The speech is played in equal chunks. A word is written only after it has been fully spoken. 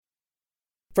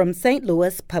From St.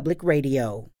 Louis Public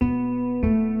Radio.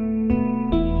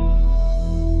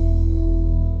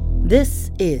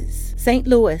 This is St.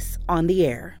 Louis on the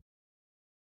Air.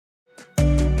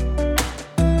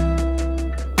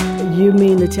 You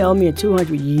mean to tell me in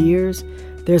 200 years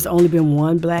there's only been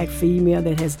one black female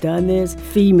that has done this?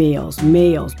 Females,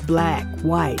 males, black,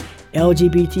 white,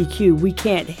 LGBTQ. We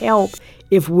can't help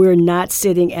if we're not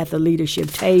sitting at the leadership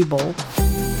table.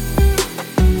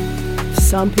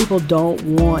 Some people don't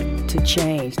want to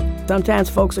change. Sometimes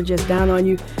folks are just down on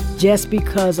you just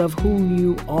because of who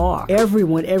you are.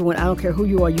 Everyone, I don't care who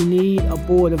you are, you need a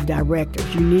board of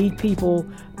directors. You need people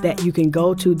that you can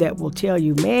go to that will tell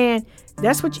you, man,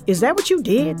 is that what you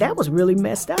did? That was really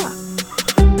messed up.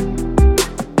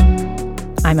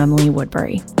 I'm Emily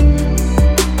Woodbury.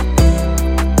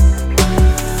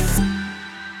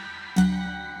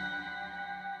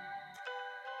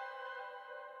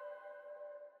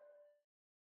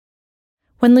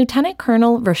 When Lieutenant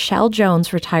Colonel Rochelle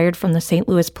Jones retired from the St.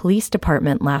 Louis Police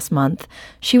Department last month,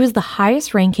 she was the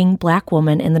highest-ranking black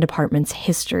woman in the department's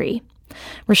history.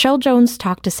 Rochelle Jones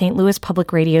talked to St. Louis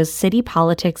Public Radio's city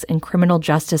politics and criminal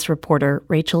justice reporter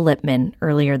Rachel Lippman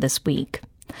earlier this week.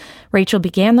 Rachel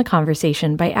began the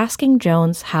conversation by asking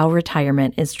Jones how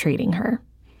retirement is treating her.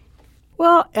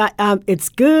 Well, it's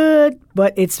good,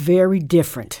 but it's very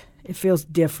different. It feels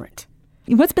different.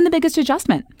 What's been the biggest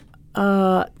adjustment?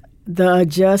 The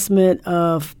adjustment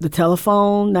of the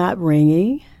telephone not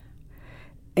ringing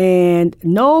and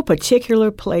no particular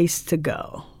place to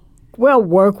go. Well,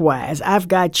 work-wise, I've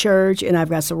got church and I've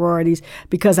got sororities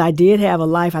because I did have a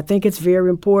life. I think it's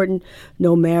very important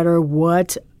no matter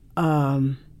what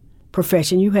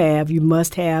profession you have, you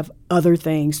must have other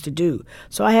things to do.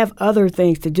 So I have other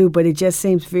things to do, but it just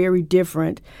seems very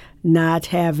different not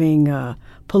having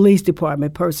police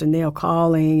department personnel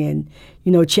calling and,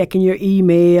 checking your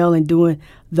email and doing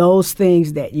those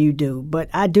things that you do. But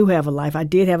I do have a life. I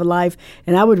did have a life,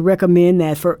 and I would recommend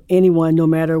that for anyone, no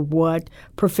matter what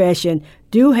profession.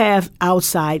 Do have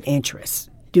outside interests.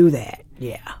 Do that,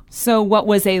 yeah. So what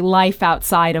was a life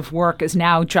outside of work is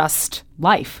now just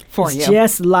life for you? It's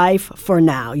just life for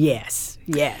now, yes.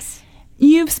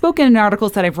 You've spoken in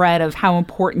articles that I've read of how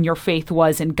important your faith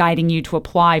was in guiding you to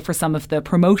apply for some of the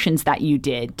promotions that you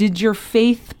did. Did your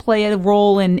faith play a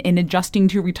role in adjusting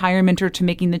to retirement or to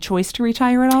making the choice to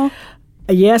retire at all?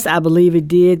 Yes, I believe it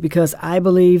did because I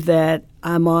believe that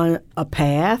I'm on a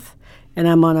path, and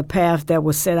I'm on a path that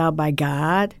was set out by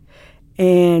God.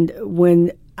 And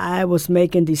when I was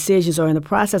making decisions or in the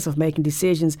process of making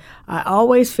decisions, I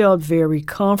always felt very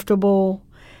comfortable.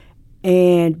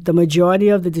 And the majority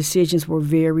of the decisions were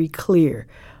very clear,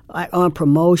 like on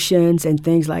promotions and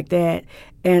things like that.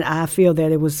 And I feel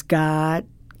that it was God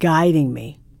guiding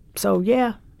me. So,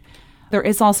 yeah. There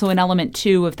is also an element,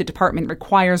 too, of the department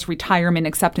requires retirement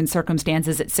except in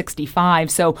circumstances at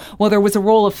 65. So while there was a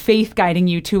role of faith guiding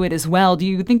you to it as well, do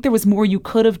you think there was more you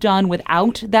could have done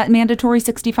without that mandatory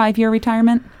 65-year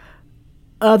retirement?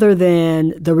 Other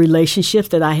than the relationships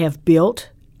that I have built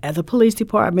at the police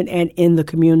department and in the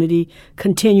community,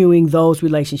 continuing those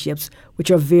relationships,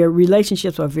 which are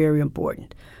very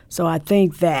important. So I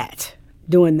think that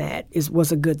doing that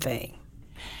was a good thing.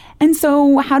 And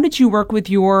so how did you work with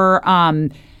your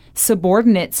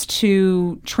subordinates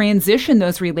to transition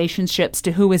those relationships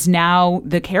to who is now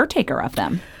the caretaker of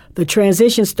them? The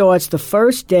transition starts the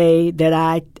first day that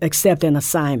I accept an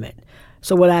assignment.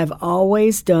 So what I've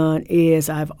always done is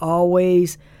I've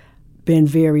always been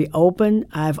very open.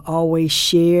 I've always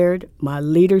shared my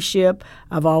leadership.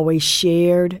 I've always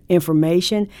shared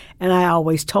information. And I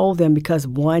always told them because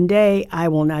one day I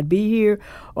will not be here,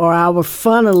 or I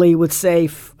funnily would say,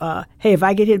 hey, if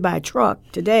I get hit by a truck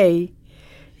today,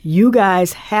 you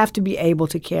guys have to be able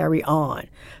to carry on.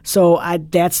 So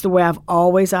that's the way I've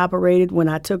always operated. When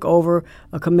I took over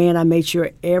a command, I made sure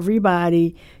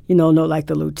everybody, like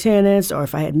the lieutenants or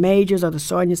if I had majors or the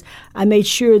sergeants, I made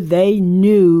sure they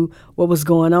knew what was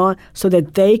going on so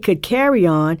that they could carry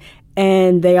on.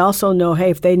 And they also know,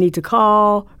 hey, if they need to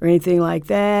call or anything like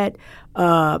that,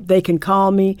 they can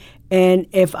call me. And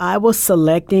if I was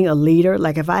selecting a leader,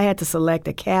 like if I had to select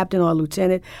a captain or a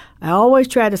lieutenant, I always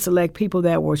tried to select people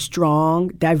that were strong,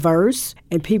 diverse,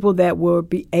 and people that would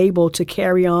be able to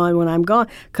carry on when I'm gone.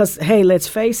 Because, hey, let's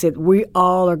face it, we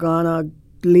all are going to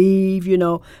leave,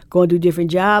 go and do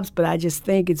different jobs. But I just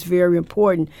think it's very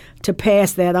important to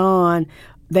pass that on.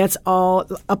 That's all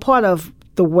a part of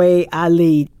the way I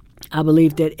lead. I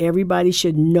believe that everybody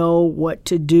should know what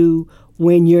to do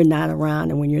when you're not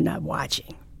around and when you're not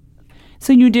watching.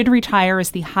 So you did retire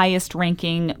as the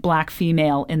highest-ranking black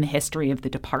female in the history of the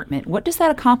department. What does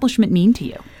that accomplishment mean to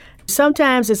you?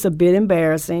 Sometimes it's a bit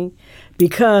embarrassing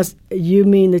because you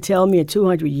mean to tell me in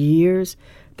 200 years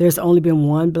there's only been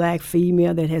one black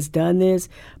female that has done this,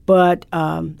 but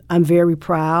I'm very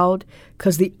proud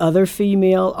because the other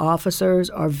female officers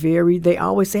they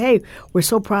always say, hey, we're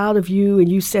so proud of you,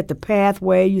 and you set the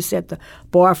pathway, you set the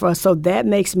bar for us, so that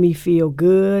makes me feel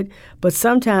good. But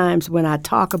sometimes when I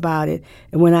talk about it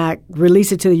and when I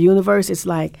release it to the universe, it's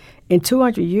like, in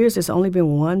 200 years, there's only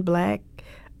been one black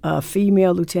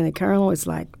female lieutenant colonel. It's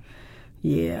like,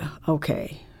 yeah,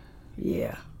 okay,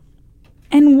 yeah.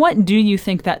 And what do you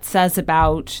think that says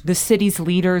about the city's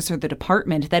leaders or the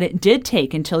department that it did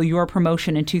take until your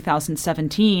promotion in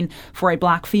 2017 for a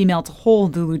black female to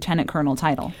hold the lieutenant colonel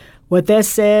title? What that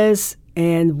says,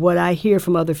 and what I hear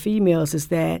from other females, is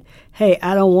that, hey,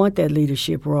 I don't want that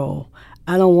leadership role.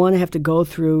 I don't want to have to go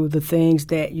through the things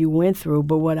that you went through.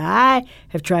 But what I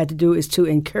have tried to do is to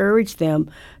encourage them,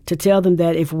 to tell them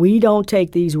that if we don't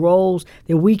take these roles,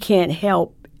 then we can't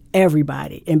help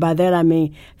everybody. And by that I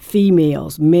mean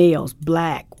females, males,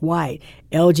 black, white,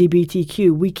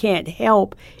 LGBTQ. We can't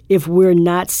help if we're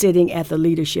not sitting at the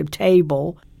leadership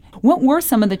table. What were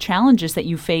some of the challenges that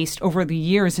you faced over the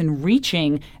years in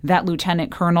reaching that lieutenant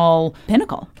colonel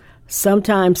pinnacle?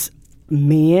 Sometimes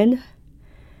men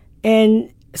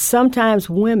and sometimes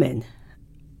women.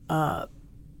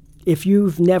 If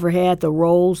you've never had the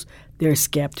roles, they're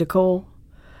skeptical.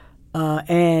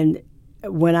 And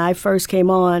when I first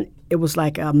came on, it was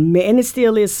like and it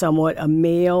still is somewhat a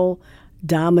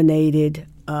male-dominated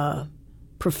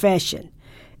profession.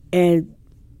 And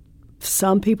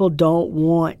some people don't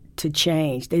want to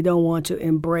change. They don't want to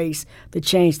embrace the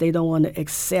change. They don't want to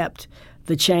accept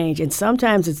the change. And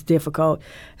sometimes it's difficult,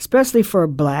 especially for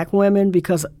black women,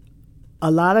 because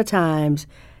a lot of times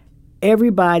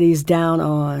everybody's down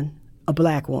on a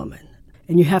black woman.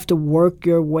 And you have to work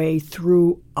your way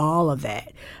through all of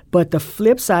that. But the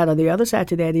flip side, or the other side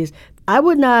to that, is I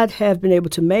would not have been able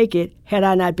to make it had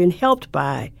I not been helped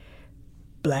by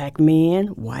black men,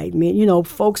 white men. You know,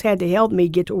 folks had to help me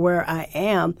get to where I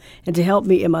am and to help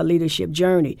me in my leadership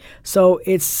journey. So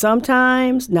it's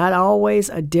sometimes, not always,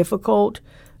 a difficult,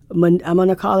 I'm going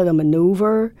to call it a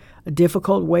maneuver, a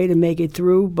difficult way to make it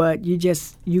through, but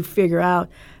you figure out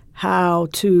how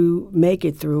to make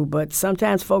it through. But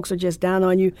sometimes folks are just down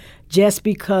on you just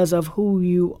because of who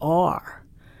you are.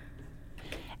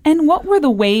 And what were the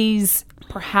ways,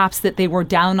 perhaps, that they were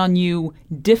down on you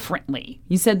differently?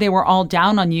 You said they were all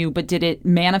down on you, but did it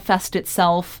manifest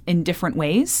itself in different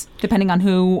ways, depending on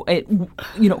who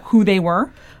they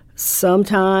were?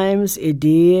 Sometimes it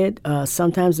did.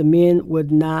 Sometimes the men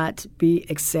would not be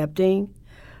accepting.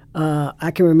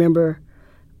 I can remember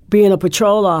being a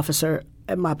patrol officer.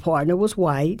 My partner was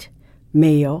white,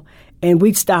 male, and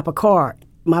we'd stop a car.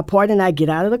 My partner and I get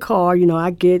out of the car. You know,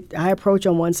 I approach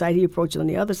on one side, he approaches on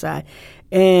the other side.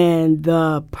 And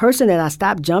the person that I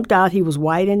stopped jumped out. He was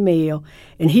white and male,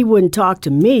 and he wouldn't talk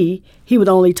to me. He would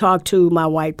only talk to my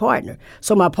white partner.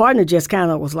 So my partner just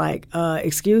kind of was like,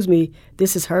 excuse me,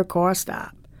 this is her car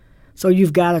stop. So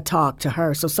you've got to talk to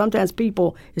her. So sometimes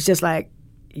people, it's just like,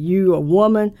 you a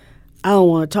woman, I don't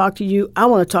want to talk to you. I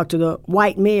want to talk to the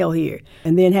white male here.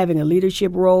 And then having a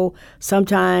leadership role,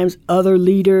 sometimes other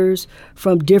leaders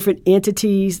from different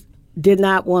entities did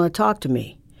not want to talk to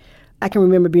me. I can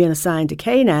remember being assigned to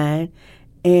K-9,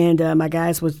 and my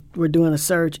guys were doing a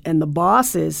search, and the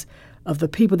bosses of the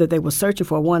people that they were searching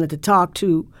for wanted to talk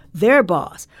to their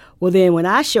boss. Well, then when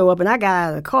I show up and I got out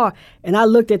of the car and I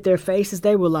looked at their faces,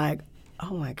 they were like,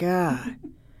 oh, my God.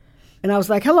 And I was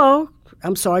like, hello.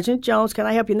 I'm Sergeant Jones. Can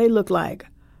I help you? And they look like,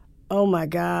 oh, my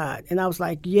God. And I was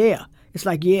like, yeah. It's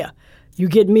like, yeah, you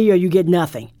get me or you get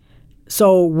nothing.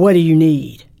 So what do you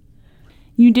need?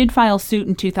 You did file suit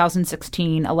in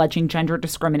 2016 alleging gender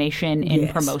discrimination in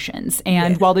promotions.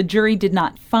 And while the jury did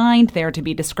not find there to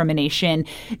be discrimination,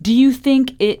 do you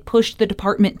think it pushed the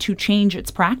department to change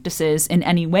its practices in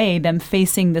any way, them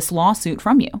facing this lawsuit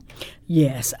from you?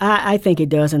 Yes, I think it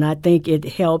does. And I think it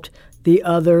helped the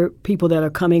other people that are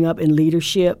coming up in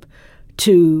leadership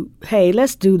to, hey,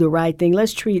 let's do the right thing.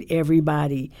 Let's treat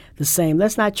everybody the same.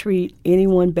 Let's not treat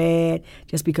anyone bad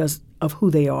just because of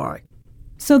who they are.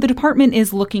 So the department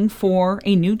is looking for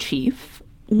a new chief.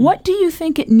 What do you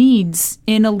think it needs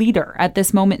in a leader at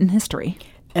this moment in history?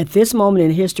 At this moment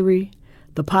in history,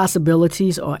 the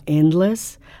possibilities are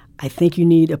endless. I think you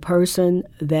need a person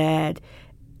that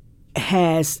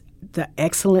has the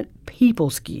excellent people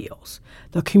skills,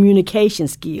 the communication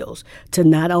skills to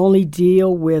not only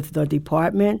deal with the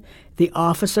department, the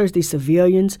officers, the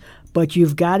civilians, but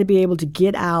you've got to be able to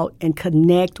get out and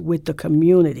connect with the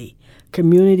community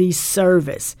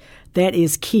service. That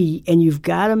is key, and you've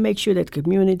got to make sure that the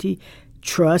community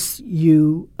trusts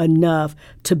you enough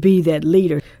to be that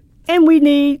leader. And we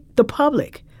need the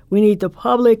public. We need the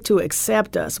public to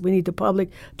accept us. We need the public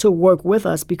to work with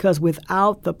us, because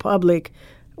without the public,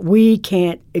 we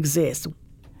can't exist.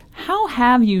 How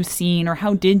have you seen, or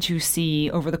how did you see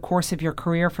over the course of your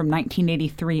career from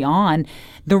 1983 on,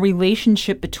 the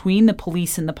relationship between the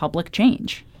police and the public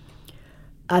change?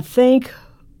 I think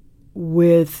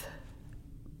with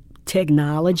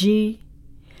technology,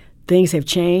 things have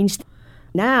changed.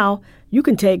 Now you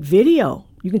can take video,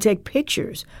 you can take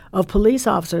pictures of police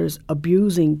officers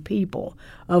abusing people,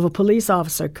 of a police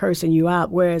officer cursing you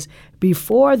out, whereas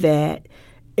before that,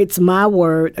 it's my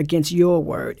word against your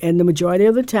word. And the majority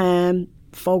of the time,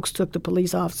 folks took the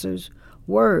police officer's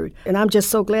word. And I'm just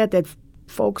so glad that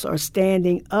folks are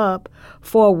standing up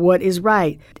for what is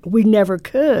right. We never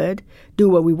could do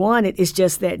what we wanted. It's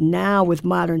just that now with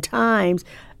modern times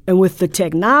and with the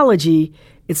technology,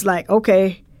 it's like,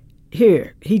 okay,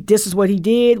 this is what he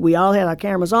did. We all had our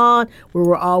cameras on. We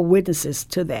were all witnesses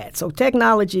to that. So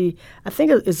technology, I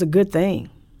think, is a good thing.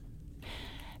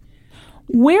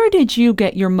 Where did you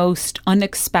get your most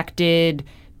unexpected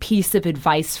piece of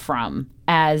advice from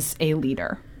as a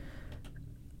leader?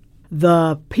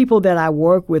 The people that I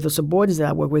work with, the subordinates that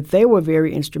I work with, they were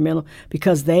very instrumental,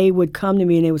 because they would come to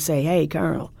me and they would say, hey,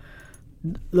 Colonel,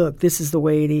 look, this is the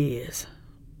way it is.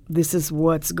 This is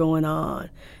what's going on.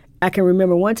 I can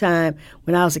remember one time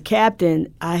when I was a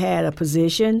captain, I had a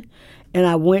position, and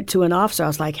I went to an officer. I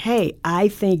was like, hey, I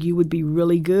think you would be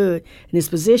really good in this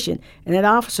position. And that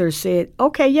officer said,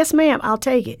 okay, yes, ma'am, I'll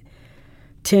take it.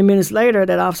 10 minutes later,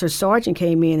 that officer sergeant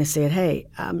came in and said, hey,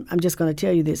 I'm just going to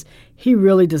tell you this. He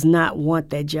really does not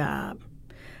want that job.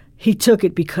 He took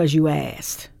it because you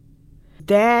asked.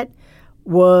 That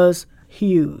was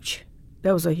huge.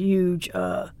 That was a huge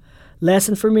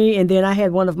lesson for me. And then I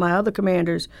had one of my other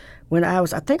commanders when I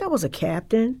think I was a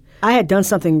captain. I had done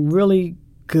something really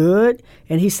good,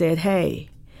 and he said, hey,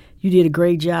 you did a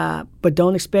great job, but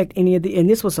don't expect any of and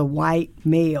this was a white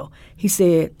male. He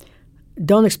said,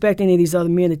 don't expect any of these other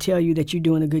men to tell you that you're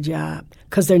doing a good job,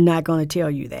 because they're not going to tell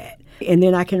you that. And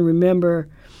then I can remember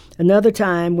another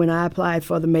time when I applied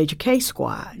for the Major Case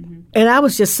Squad. Mm-hmm. And I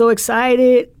was just so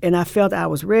excited, and I felt I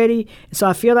was ready. So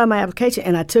I filled out my application,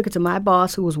 and I took it to my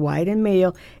boss, who was white and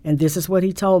male, and this is what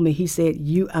he told me. He said,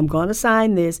 I'm going to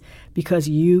sign this because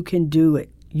you can do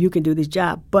it. You can do this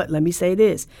job. But let me say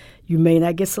this. You may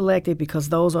not get selected, because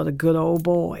those are the good old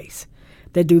boys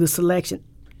that do the selection.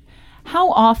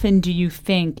 How often do you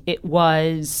think it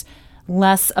was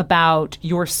less about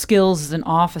your skills as an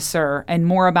officer and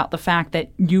more about the fact that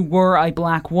you were a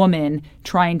black woman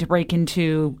trying to break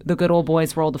into the good old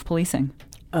boys world of policing?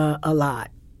 A lot.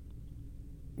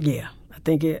 Yeah, I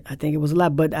think it was a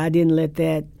lot, but I didn't let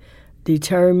that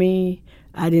deter me.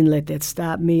 I didn't let that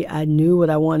stop me. I knew what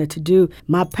I wanted to do.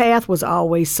 My path was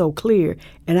always so clear,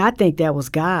 and I think that was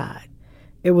God.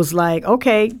 It was like,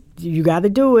 okay, you got to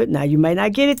do it. Now, you may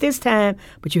not get it this time,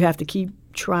 but you have to keep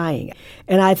trying.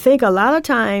 And I think a lot of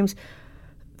times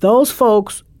those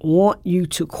folks want you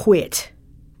to quit.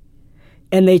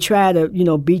 And they try to,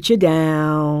 beat you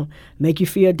down, make you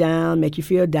feel down, make you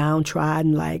feel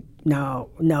downtrodden, like, no,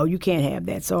 you can't have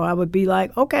that. So I would be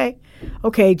like, okay,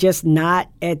 just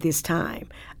not at this time.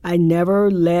 I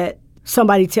never let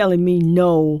somebody telling me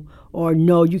no, or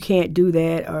no, you can't do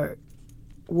that, or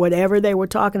whatever they were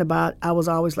talking about. I was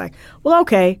always like, well,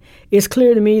 okay, it's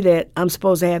clear to me that I'm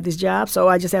supposed to have this job, so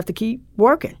I just have to keep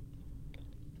working.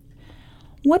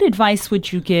 What advice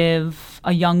would you give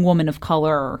a young woman of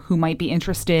color who might be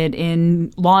interested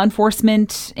in law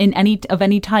enforcement in any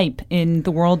type in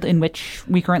the world in which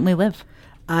we currently live?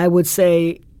 I would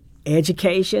say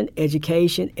education is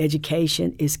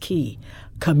key.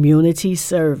 Community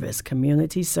service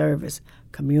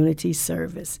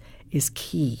is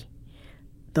key.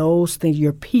 Those things,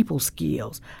 your people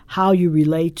skills, how you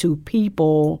relate to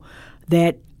people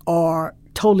that are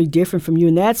totally different from you.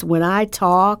 And that's when I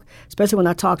talk, especially when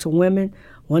I talk to women,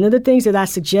 one of the things that I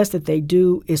suggest that they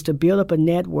do is to build up a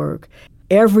network.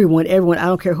 Everyone, I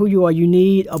don't care who you are, you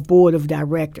need a board of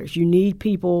directors. You need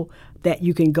people that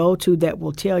you can go to that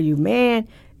will tell you, man,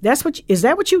 is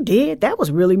that what you did? That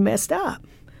was really messed up.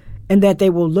 And that they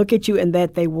will look at you and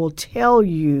that they will tell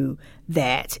you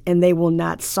that, and they will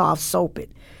not soft soap it.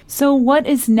 So what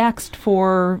is next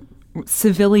for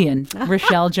civilian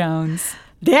Rochelle Jones?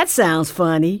 That sounds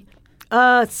funny.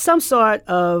 Some sort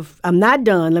of, I'm not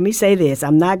done. Let me say this.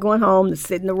 I'm not going home to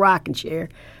sit in the rocking chair.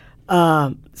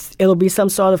 It'll be some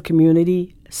sort of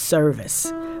community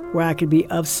service where I could be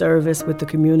of service with the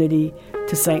community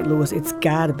to St. Louis. It's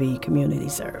got to be community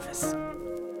service.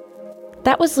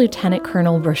 That was Lieutenant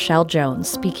Colonel Rochelle Jones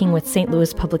speaking with St.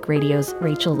 Louis Public Radio's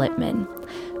Rachel Lippman.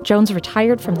 Jones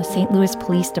retired from the St. Louis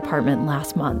Police Department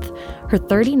last month. Her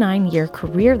 39-year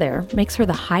career there makes her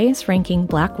the highest-ranking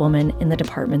Black woman in the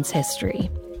department's history.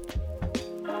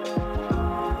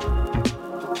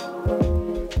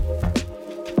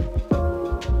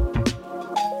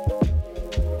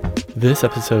 This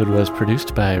episode was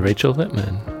produced by Rachel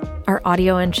Lippman. Our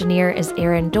audio engineer is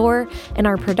Aaron Dorr, and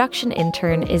our production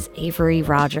intern is Avery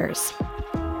Rogers.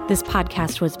 This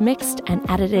podcast was mixed and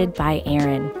edited by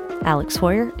Aaron. Alex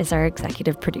Hoyer is our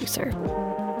executive producer.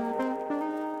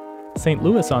 St.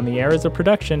 Louis on the Air is a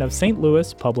production of St.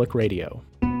 Louis Public Radio.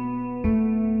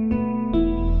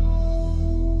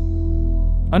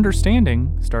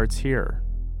 Understanding starts here.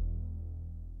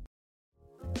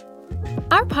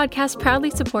 Our podcast proudly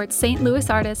supports St. Louis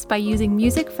artists by using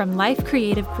music from Life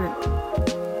Creative Group.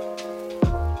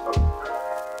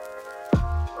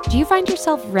 Do you find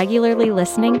yourself regularly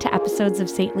listening to episodes of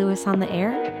St. Louis on the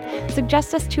Air?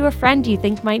 Suggest us to a friend you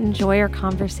think might enjoy our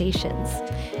conversations.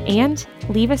 And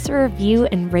leave us a review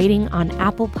and rating on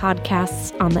Apple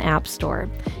Podcasts on the App Store.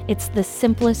 It's the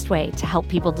simplest way to help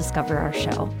people discover our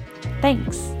show.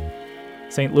 Thanks.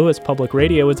 St. Louis Public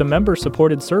Radio is a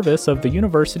member-supported service of the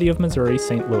University of Missouri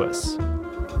St. Louis.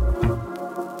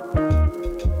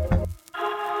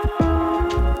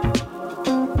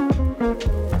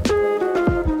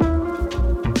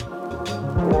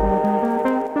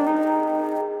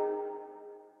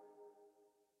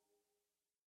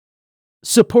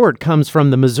 Support comes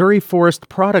from the Missouri Forest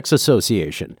Products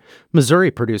Association.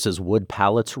 Missouri produces wood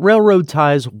pallets, railroad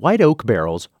ties, white oak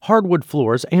barrels, hardwood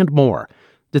floors, and more.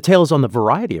 Details on the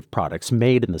variety of products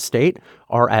made in the state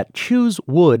are at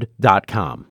choosewood.com.